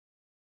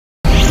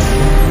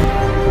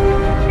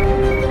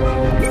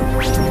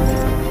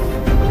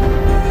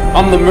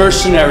I'm the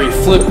Mercenary,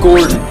 Flip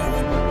Gordon.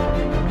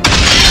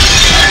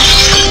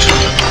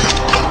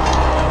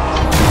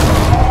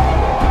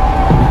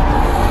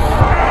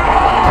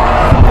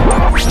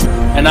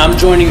 And I'm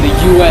joining the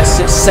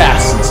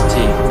USAssassin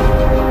Team.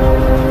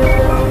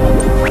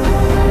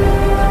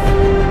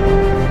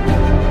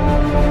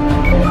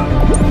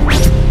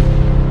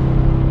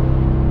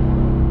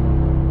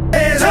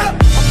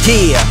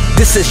 Yeah,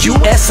 this is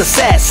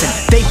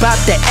USAssassin. They bout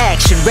the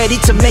action,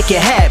 ready to make it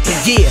happen.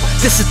 Yeah,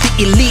 this is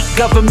the elite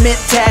government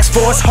task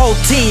force. Whole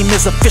team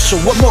is official,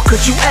 what more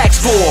could you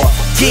ask for?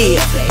 Yeah,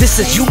 this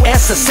is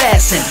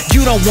USAssassin.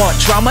 You don't want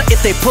drama,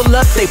 if they pull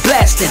up, they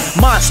blasting.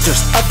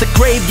 Monsters of the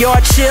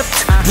graveyard shift.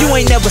 You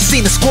ain't never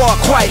seen a squad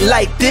quite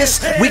like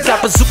this. We got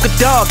Bazooka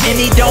Dog and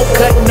he don't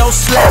cut no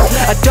slack.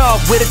 A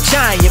dog with a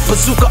giant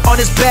bazooka on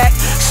his back.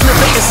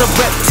 Slither is a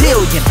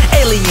reptilian,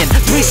 alien,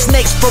 3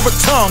 snakes for a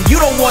tongue.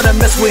 You don't wanna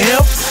mess with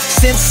him.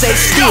 Sensei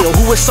Steel,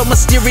 who is so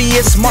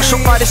mysterious, martial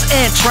artist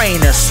and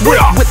trainer,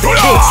 swift with the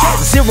kicks.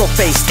 Zero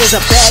Face is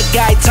a bad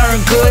guy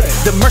turned good.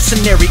 The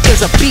Mercenary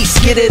is a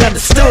beast, get it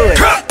understood.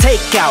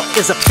 Takeout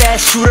is a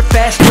fast shooter,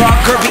 fast draw.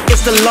 Kirby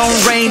is the Lone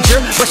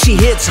Ranger, but she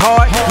hits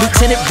hard.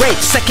 Lieutenant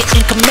Rafe, second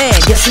in command,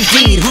 yes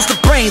indeed. Who's the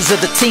brains of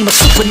the team? A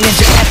super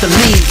ninja at the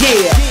lead.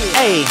 Yeah,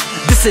 hey,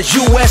 this is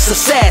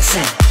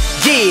USAssassin.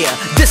 Yeah,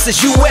 this is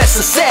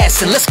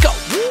USAssassin. Let's go.